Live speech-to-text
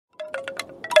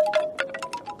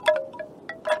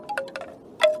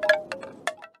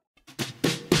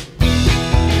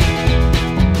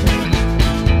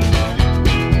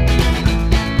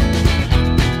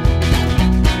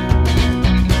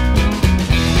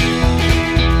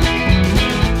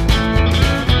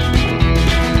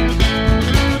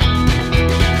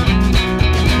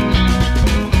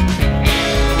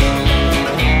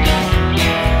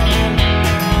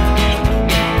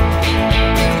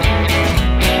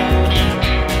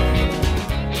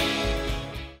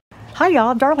Hi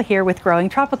y'all, Darla here with Growing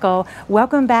Tropical.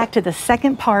 Welcome back to the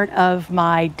second part of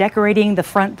my decorating the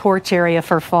front porch area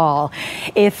for fall.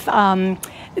 I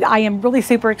am really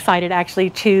super excited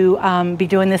actually to be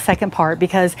doing this second part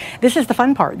because this is the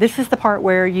fun part. This is the part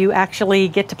where you actually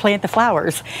get to plant the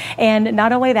flowers. And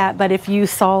not only that, but if you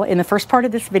saw in the first part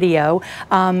of this video,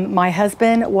 my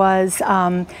husband was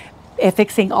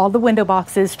affixing all the window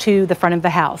boxes to the front of the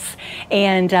house.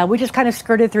 And we just kind of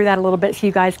skirted through that a little bit so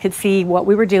you guys could see what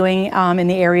we were doing in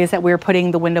the areas that we were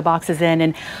putting the window boxes in.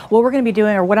 And what we're going to be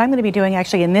doing, or what I'm going to be doing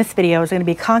actually in this video, is going to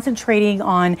be concentrating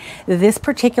on this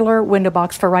particular window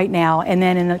box for right now. And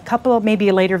then in a couple of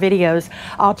maybe later videos,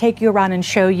 I'll take you around and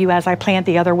show you as I plant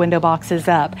the other window boxes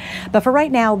up. But for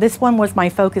right now, this one was my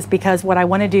focus because what I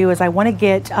want to do is I want to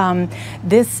get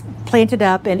this planted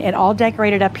up and all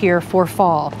decorated up here for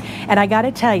fall. And I got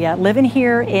to tell you, living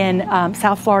here in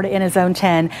South Florida in a zone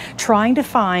 10, trying to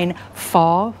find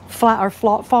fall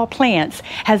plants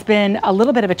has been a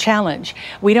little bit of a challenge.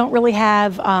 We don't really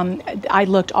have, I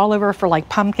looked all over for like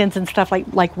pumpkins and stuff,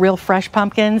 like real fresh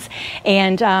pumpkins,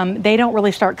 and they don't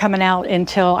really start coming out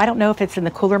until, I don't know if it's in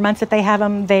the cooler months that they have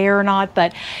them there or not,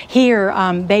 but here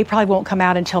they probably won't come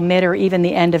out until mid or even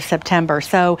the end of September.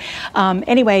 So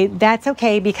anyway, that's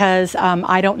okay because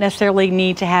I don't necessarily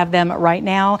need to have them right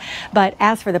now. But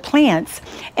as for the plants,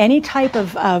 any type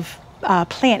of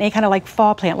plant, any kind of like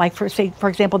fall plant, like for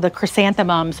example, the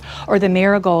chrysanthemums or the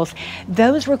marigolds,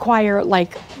 those require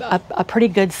like a pretty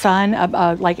good sun,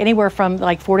 like anywhere from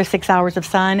like 4 to 6 hours of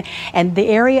sun. And the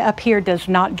area up here does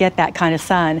not get that kind of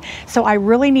sun. So I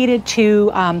really needed to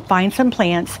find some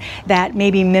plants that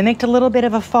maybe mimicked a little bit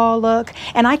of a fall look.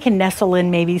 And I can nestle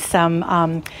in maybe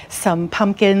some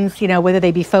pumpkins, you know, whether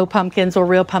they be faux pumpkins or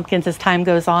real pumpkins as time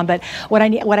goes on. But what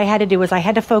I had to do was I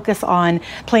had to focus on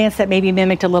plants that maybe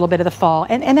mimicked a little bit of the fall,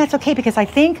 and that's okay because I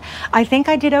think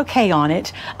I did okay on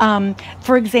it.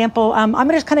 For example, I'm going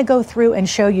to just kind of go through and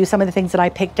show you some of the things that I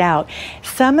picked out.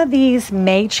 Some of these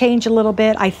may change a little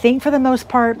bit. I think for the most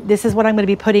part, this is what I'm going to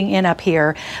be putting in up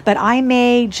here, but I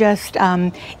may just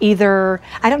either,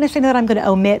 I don't necessarily know that I'm going to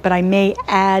omit, but I may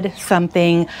add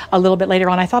something a little bit later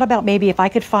on. I thought about maybe if I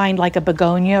could find like a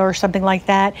begonia or something like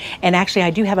that, and actually I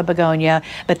do have a begonia,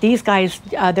 but these guys,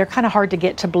 they're kind of hard to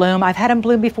get to bloom. I've had them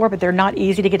bloom before, but they're not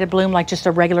easy to get to bloom like just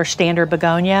a regular standard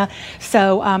begonia.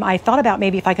 So I thought about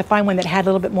maybe if I could find one that had a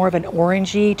little bit more of an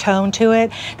orangey tone to it,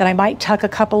 that I might tuck a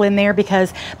couple in there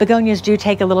because begonias do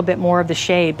take a little bit more of the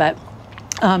shade. But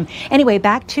anyway,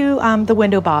 back to the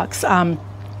window box.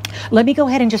 Let me go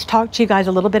ahead and just talk to you guys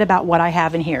a little bit about what I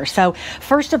have in here. So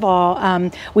first of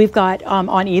all, we've got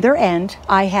on either end,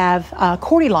 I have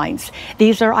cordylines.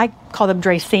 These are, I call them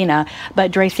Dracaena,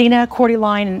 but Dracaena,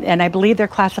 cordyline, and I believe they're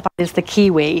classified as the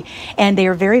kiwi. And they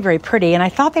are very, very pretty. And I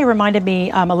thought they reminded me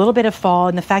a little bit of fall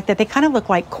in the fact that they kind of look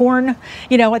like corn,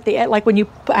 you know, like when you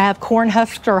have corn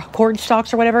husks or corn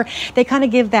stalks or whatever, they kind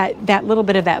of give that little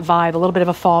bit of that vibe, a little bit of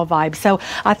a fall vibe. So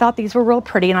I thought these were real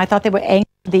pretty, and I thought they would anchor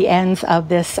the ends of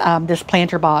this this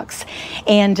planter box.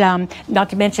 And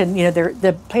not to mention, you know,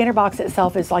 the planter box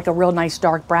itself is like a real nice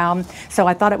dark brown, so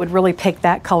I thought it would really pick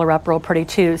that color up real pretty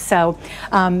too. So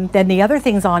then the other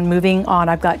things moving on,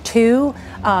 I've got two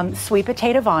sweet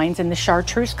potato vines in the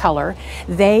chartreuse color.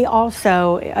 They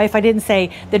also, if I didn't say,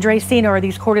 the Dracaena or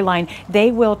these cordyline,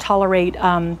 they will tolerate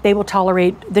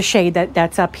the shade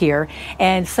that's up here,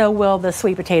 and so will the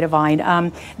sweet potato vine.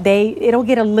 It'll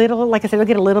get a little, like I said, it'll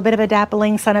get a little bit of a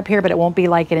dappling sun up here, but it won't be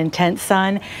like an intense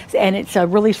sun, and it's a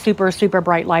really super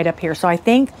bright light up here. So I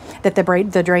think that the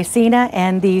Dracaena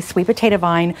and the sweet potato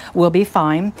vine will be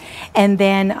fine. And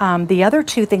then the other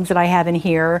two things that I have in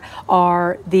here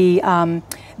are these are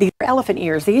elephant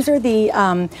ears. These are the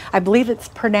I believe it's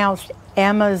pronounced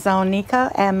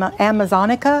Amazonica.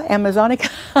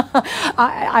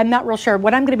 I'm not real sure.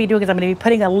 What I'm going to be doing is I'm going to be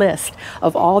putting a list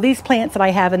of all these plants that I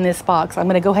have in this box. I'm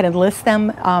going to go ahead and list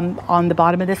them on the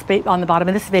bottom of this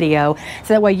video,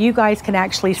 so that way you guys can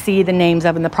actually see the names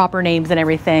of them, the proper names and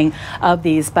everything of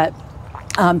these. But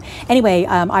anyway,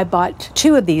 I bought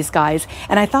two of these guys,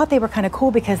 and I thought they were kind of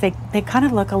cool because they kind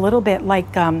of look a little bit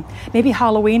like maybe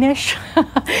Halloweenish.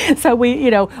 So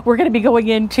we're going to be going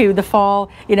into the fall,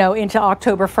 into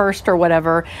October 1st or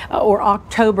whatever, or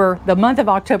October, the month of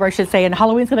October, I should say, and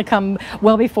Halloween's going to come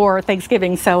well before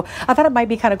Thanksgiving. So I thought it might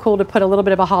be kind of cool to put a little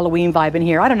bit of a Halloween vibe in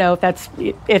here. I don't know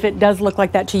if it does look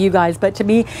like that to you guys, but to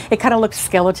me, it kind of looks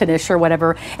skeletonish or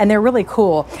whatever, and they're really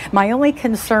cool. My only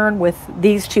concern with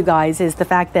these two guys is the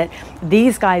fact that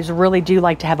these guys really do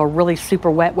like to have a really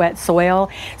super wet soil.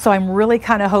 So I'm really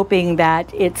kind of hoping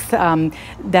that it's that I'm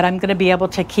going to be able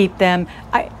to keep them.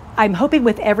 I'm hoping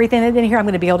with everything in here, I'm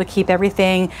going to be able to keep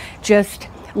everything just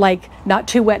like not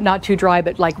too wet, not too dry,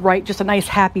 but like right, just a nice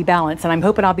happy balance. And I'm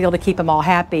hoping I'll be able to keep them all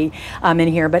happy in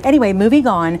here. But anyway, moving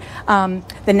on,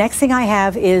 the next thing I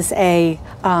have is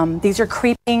these are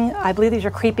creeping, I believe these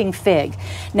are creeping fig.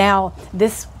 Now,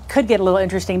 this could get a little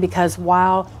interesting because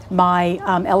while my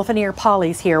elephant ear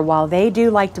polys here, while they do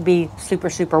like to be super,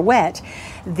 super wet,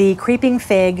 the creeping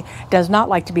fig does not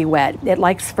like to be wet. It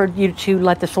likes for you to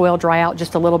let the soil dry out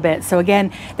just a little bit. So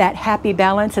again, that happy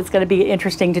balance, it's going to be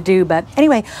interesting to do. But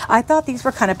anyway, I thought these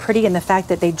were kind of pretty in the fact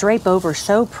that they drape over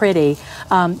so pretty.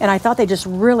 And I thought they just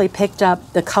really picked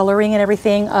up the coloring and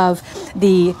everything of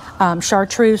the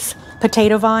chartreuse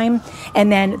potato vine,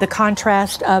 and then the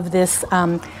contrast of this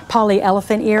poly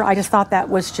elephant ear. I just thought that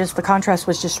was just, the contrast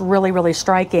was just really, really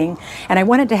striking. And I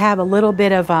wanted to have a little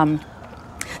bit of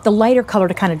the lighter color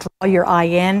to kind of draw your eye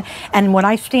in. And when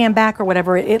I stand back or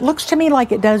whatever, it looks to me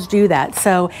like it does do that.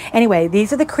 So anyway,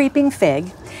 these are the creeping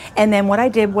fig. And then what I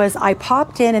did was I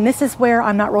popped in, and this is where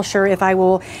I'm not real sure if I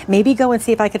will maybe go and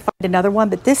see if I could find another one,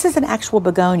 but this is an actual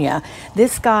begonia.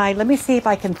 This guy, let me see if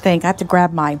I can think. I have to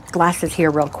grab my glasses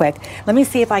here real quick. Let me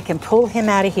see if I can pull him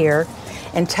out of here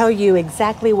and tell you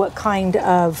exactly what kind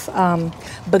of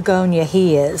begonia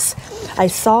he is. I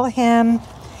saw him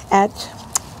at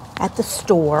the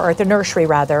store, or at the nursery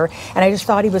rather, and I just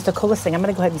thought he was the coolest thing. I'm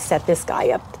going to go ahead and set this guy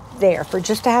up there for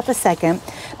just a half a second,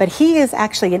 but he is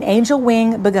actually an angel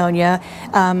wing begonia.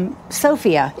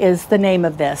 Sophia is the name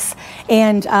of this,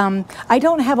 and I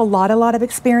don't have a lot of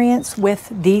experience with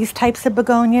these types of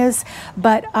begonias,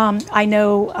 but I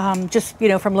know just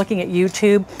from looking at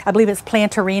YouTube, I believe it's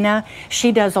Plantarina.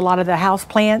 She does a lot of the house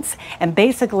plants, and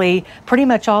basically pretty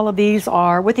much all of these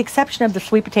are, with the exception of the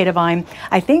sweet potato vine,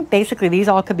 I think basically these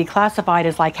all could be classified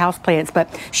as like house plants, but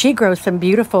she grows some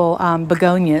beautiful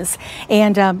begonias.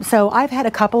 And so I've had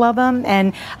a couple of them,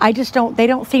 and they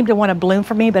don't seem to want to bloom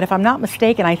for me, but if I'm not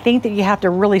mistaken, I think that you have to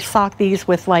really sock these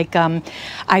with like,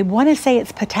 I want to say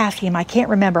it's potassium. I can't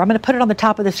remember. I'm going to put it on the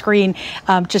top of the screen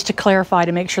just to clarify,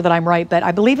 to make sure that I'm right, but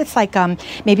I believe it's like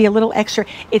maybe a little extra.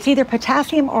 It's either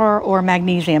potassium or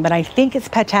magnesium, but I think it's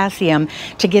potassium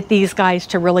to get these guys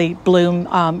to really bloom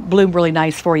really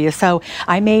nice for you. So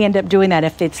I may end up doing that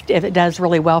if it does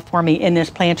really well for me in this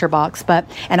planter box.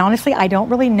 And honestly, I don't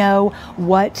really know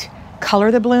what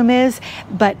color the bloom is,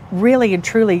 but really and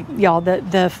truly, y'all,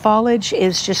 the foliage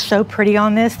is just so pretty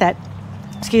on this that,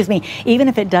 excuse me, even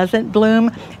if it doesn't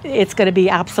bloom, it's going to be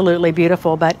absolutely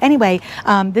beautiful. But anyway,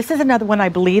 this is another one I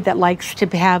believe that likes to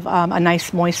have a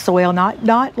nice moist soil,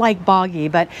 not like boggy,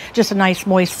 but just a nice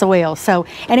moist soil. So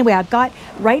anyway, I've got,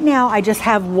 right now I just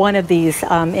have one of these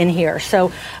in here.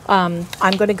 So I'm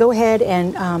going to go ahead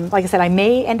and, like I said, I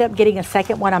may end up getting a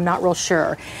second one. I'm not real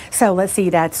sure. So let's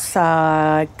see, that's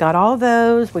got all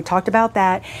those. We talked about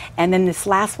that. And then this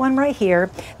last one right here,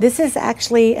 this is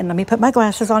actually, and let me put my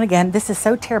glasses on again. This is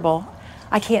so terrible.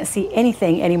 I can't see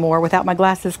anything anymore without my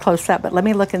glasses close up, but let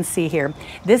me look and see here.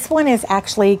 This one is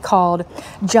actually called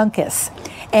Juncus,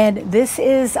 and this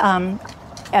is,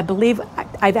 I believe,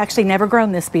 I've actually never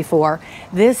grown this before.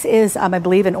 This is, I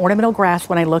believe, an ornamental grass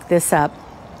when I looked this up.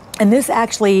 And this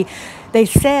actually, they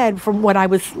said, from when I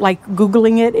was like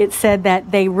Googling it, it said that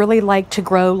they really like to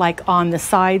grow like on the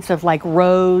sides of like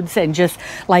roads and just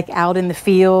like out in the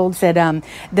fields, and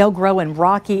they'll grow in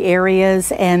rocky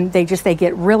areas, and they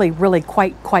get really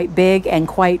quite big and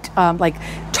quite like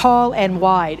tall and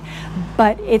wide.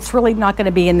 But it's really not going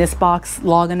to be in this box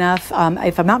long enough.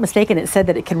 If I'm not mistaken, it said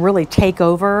that it can really take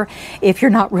over if you're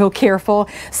not real careful.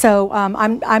 So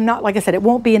I'm not, like I said, it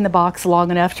won't be in the box long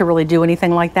enough to really do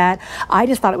anything like that. I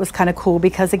just thought it was kind of cool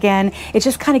because, again, it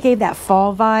just kind of gave that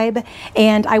fall vibe.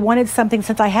 And I wanted something,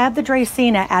 since I have the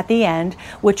Dracaena at the end,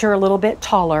 which are a little bit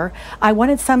taller, I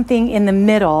wanted something in the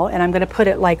middle, and I'm going to put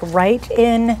it like right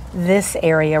in this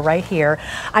area right here.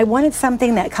 I wanted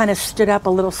something that kind of stood up a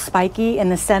little spiky in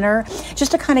the center,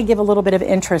 just to kind of give a little bit of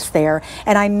interest there.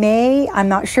 And I'm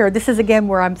not sure, this is again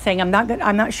where I'm saying I'm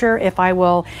not sure if I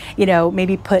will,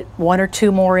 maybe put one or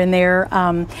two more in there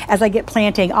as I get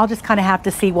planting. I'll just kind of have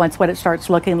to see once what it starts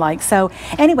looking like. So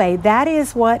anyway, that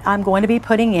is what I'm going to be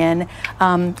putting in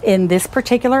this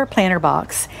particular planter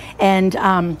box.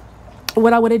 And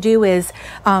what I want to do is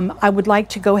I would like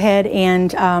to go ahead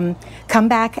and come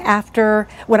back after.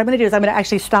 What I'm going to do is I'm going to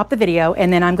actually stop the video,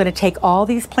 and then I'm going to take all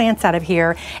these plants out of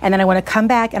here, and then I want to come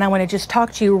back and I want to just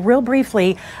talk to you real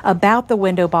briefly about the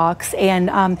window box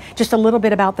and just a little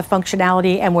bit about the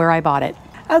functionality and where I bought it.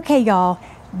 Okay, y'all.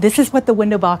 This is what the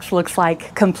window box looks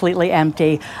like, completely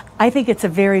empty. I think it's a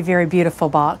very, very beautiful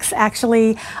box.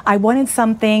 Actually, I wanted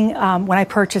something, when I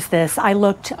purchased this, I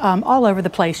looked all over the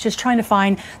place just trying to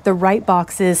find the right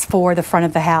boxes for the front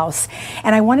of the house.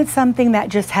 And I wanted something that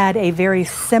just had a very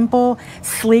simple,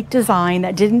 sleek design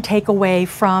that didn't take away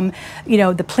from, you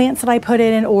know, the plants that I put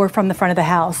in or from the front of the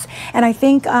house. And I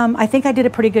think I did a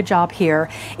pretty good job here.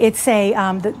 It's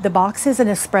the box is an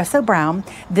espresso brown.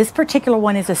 This particular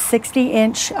one is a 60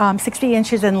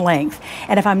 inches in length.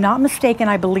 And if I'm not mistaken,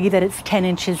 I believe that it's 10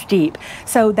 inches deep.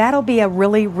 So that'll be a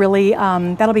really, really,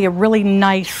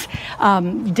 nice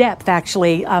depth,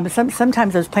 actually.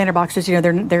 Sometimes those planter boxes, you know,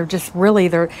 they're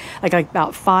like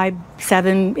about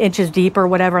 5-7 inches deep or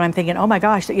whatever. And I'm thinking, oh my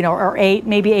gosh, you know, or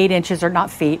maybe 8 inches, or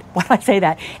not feet. Why did I say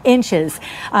that? Inches.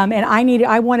 And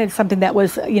I wanted something that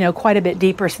was, you know, quite a bit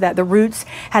deeper so that the roots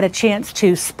had a chance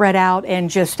to spread out and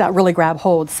just really grab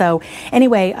hold. So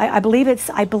anyway, I believe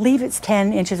it's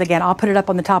 10 inches. Again, I'll put it up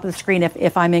on the top of the screen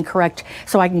if I'm incorrect,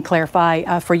 so I can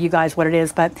clarify for you guys what it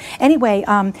is. But anyway,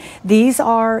 these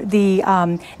are the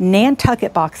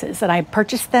Nantucket boxes, and I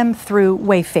purchased them through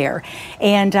Wayfair,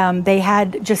 and they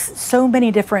had just so many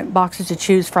different boxes to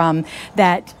choose from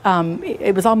that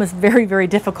it was almost very, very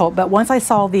difficult. But once I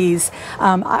saw these,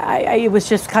 it was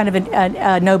just kind of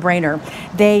a no-brainer.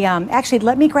 They actually,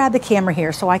 let me grab the camera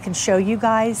here so I can show you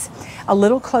guys a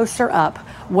little closer up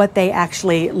what they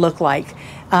actually look like.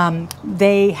 I'm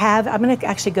going to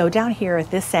actually go down here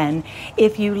at this end.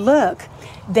 If you look,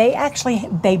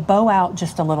 they bow out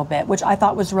just a little bit, which I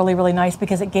thought was really, really nice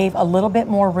because it gave a little bit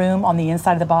more room on the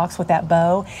inside of the box with that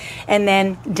bow. And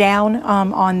then down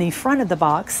on the front of the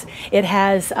box, it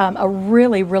has a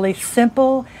really, really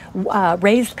simple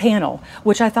raised panel,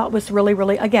 which I thought was really,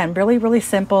 really, again, really, really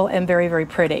simple and very, very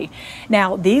pretty.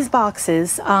 Now, these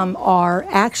boxes are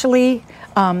actually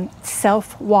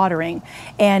self-watering,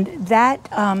 and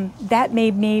that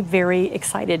made me very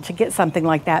excited to get something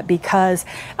like that because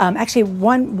actually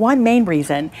one main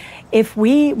reason,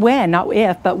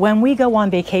 when we go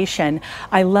on vacation,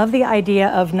 I love the idea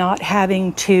of not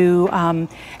having to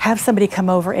have somebody come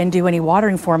over and do any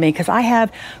watering for me, because I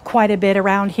have quite a bit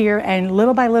around here, and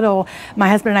little by little my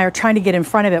husband and I are trying to get in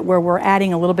front of it where we're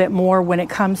adding a little bit more when it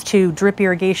comes to drip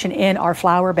irrigation in our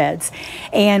flower beds.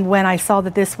 And when I saw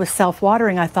that this was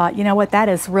self-watering, I thought, you know what,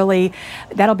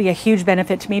 that'll be a huge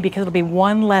benefit to me because it'll be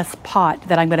one less pot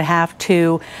that I'm going to have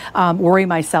to worry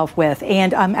myself with.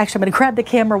 And actually, I'm going to grab the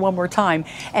camera one more time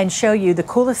and show you the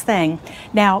coolest thing.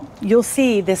 Now, you'll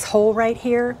see this hole right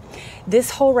here.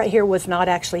 This hole right here was not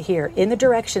actually here. In the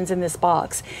directions in this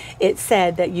box, it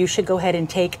said that you should go ahead and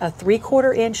take a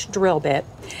 3/4 inch drill bit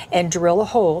and drill a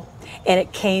hole, and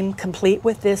it came complete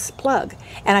with this plug.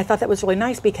 And I thought that was really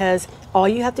nice because all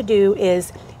you have to do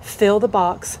is fill the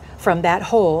box from that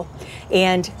hole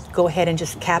and go ahead and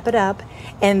just cap it up,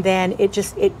 and then it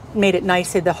made it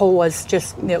nice. The hole was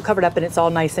just, you know, covered up, and it's all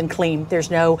nice and clean.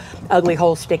 There's no ugly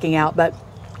holes sticking out. But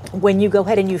when you go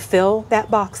ahead and you fill that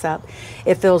box up,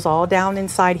 it fills all down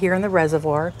inside here in the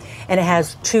reservoir, and it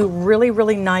has two really,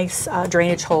 really nice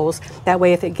drainage holes. That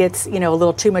way, if it gets, you know, a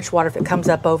little too much water, if it comes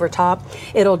up over top,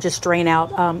 it'll just drain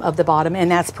out of the bottom, and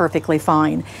that's perfectly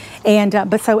fine. And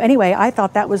but so anyway, I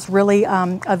thought that was really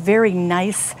a very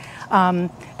nice.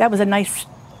 That was a nice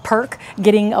perk,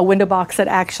 getting a window box that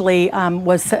actually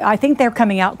was. I think they're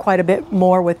coming out quite a bit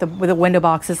more with the window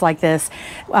boxes like this,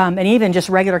 and even just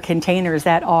regular containers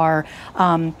that are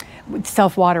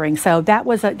self-watering. So that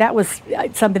was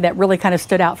something that really kind of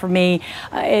stood out for me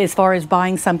as far as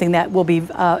buying something that will be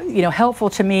you know, helpful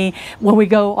to me when we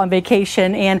go on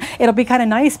vacation. And it'll be kind of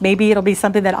nice. Maybe it'll be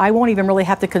something that I won't even really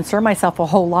have to concern myself a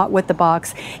whole lot with the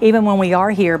box, even when we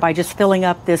are here, by just filling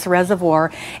up this reservoir.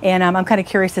 And I'm kind of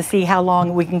curious to see how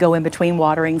long we can go in between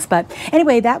waterings. But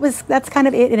anyway, that's kind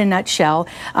of it in a nutshell.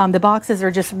 The boxes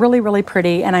are just really, really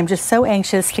pretty, and I'm just so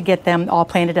anxious to get them all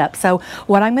planted up. So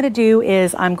what I'm going to do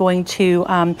is I'm going to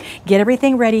get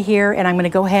everything ready here, and I'm going to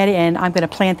go ahead and I'm going to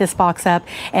plant this box up,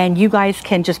 and you guys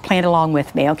can just plant along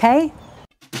with me, okay?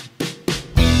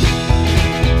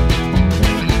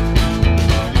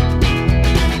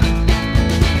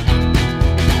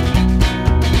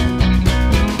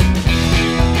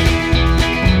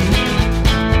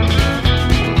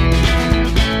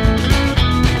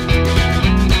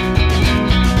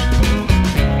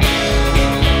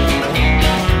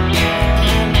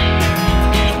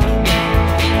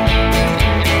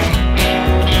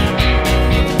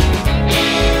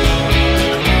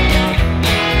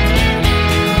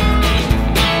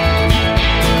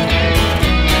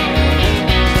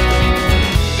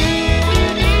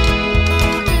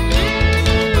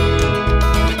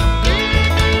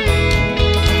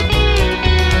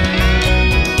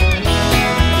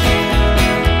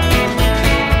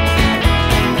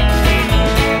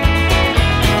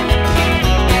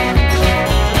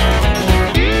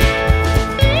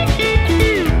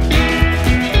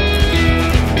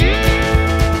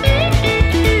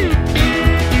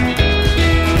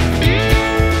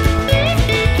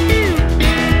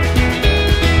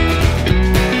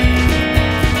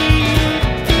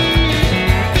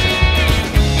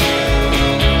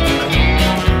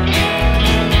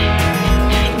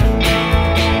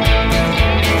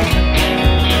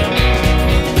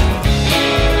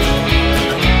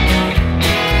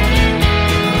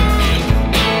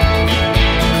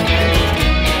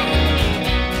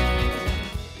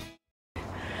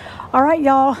 All right,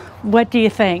 y'all, what do you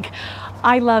think?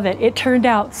 I love it. It turned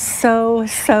out so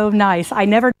nice. I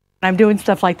never, when I'm doing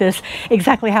stuff like this,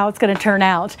 exactly how it's going to turn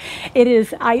out. It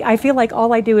is, I feel like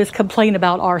all I do is complain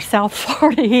about our South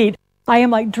Florida heat. I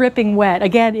am like dripping wet.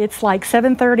 Again, it's like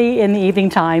 7:30 in the evening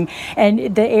time,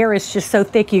 and the air is just so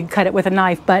thick you can cut it with a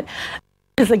knife. But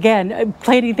because again,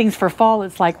 planting things for fall,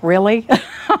 it's like, really?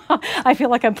 I feel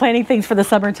like I'm planting things for the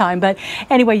summertime. But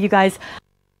anyway, you guys,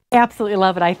 absolutely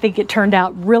love it. I think it turned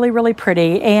out really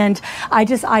pretty, and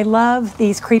I love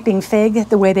these creeping fig,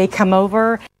 the way they come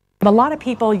over. A lot of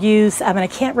people use, and I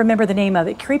can't remember the name of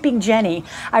it, creeping Jenny,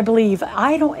 I believe.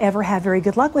 I don't ever have very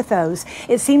good luck with those.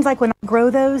 It seems like when I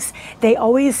grow those, they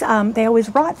always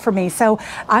rot for me. So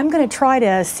I'm going to try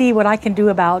to see what I can do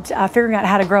about figuring out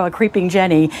how to grow a creeping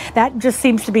Jenny. That just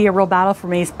seems to be a real battle for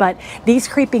me. But these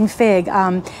creeping fig,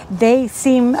 they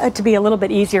seem to be a little bit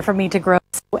easier for me to grow.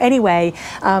 So anyway,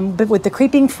 but with the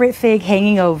creeping fig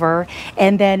hanging over,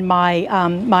 and then my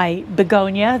my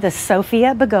begonia, the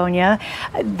Sophia begonia,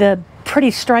 the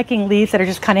pretty striking leaves that are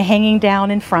just kind of hanging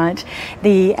down in front,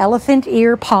 the elephant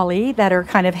ear poly that are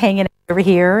kind of hanging over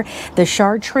here, the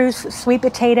chartreuse sweet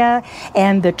potato,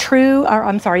 and the two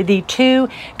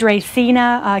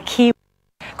Dracaena kiwi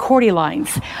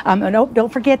cordylines. And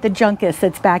don't forget the Juncus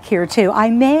that's back here too.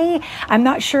 I'm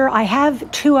not sure, I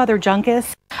have 2 other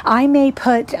Juncus. I may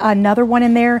put another one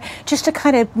in there just to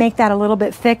kind of make that a little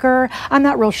bit thicker. I'm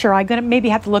not real sure. I'm gonna maybe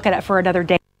have to look at it for another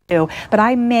day. But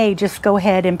I may just go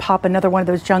ahead and pop another one of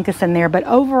those Juncus in there. But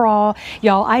overall,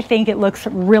 y'all, I think it looks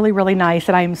really nice,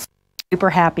 and I'm super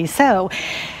happy. So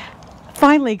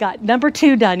finally got number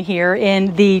 2 done here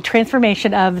in the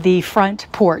transformation of the front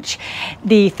porch.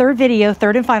 The third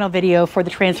and final video for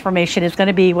the transformation is going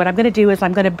to be, what I'm going to do is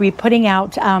I'm going to be putting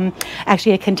out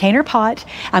actually a container pot.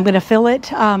 I'm going to fill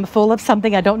it full of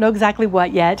something. I don't know exactly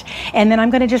what yet. And then I'm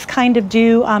going to just kind of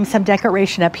do some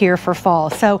decoration up here for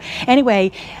fall. So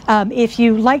anyway, if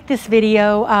you like this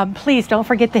video, please don't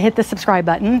forget to hit the subscribe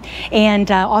button,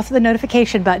 and also the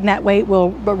notification button. That way it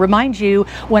will remind you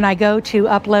when I go to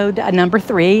upload number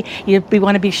 3. We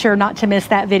want to be sure not to miss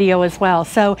that video as well.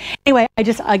 So anyway,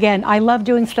 I love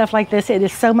doing stuff like this. It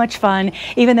is so much fun,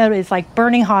 even though it's like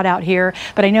burning hot out here.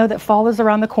 But I know that fall is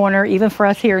around the corner, even for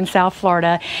us here in South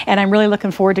Florida. And I'm really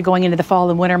looking forward to going into the fall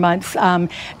and winter months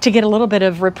to get a little bit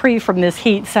of reprieve from this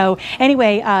heat. So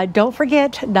anyway, don't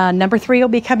forget, number 3 will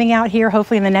be coming out here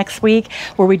hopefully in the next week,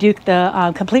 where we do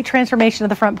the complete transformation of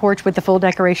the front porch with the full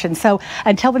decoration. So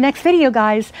until the next video,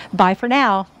 guys, bye for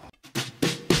now.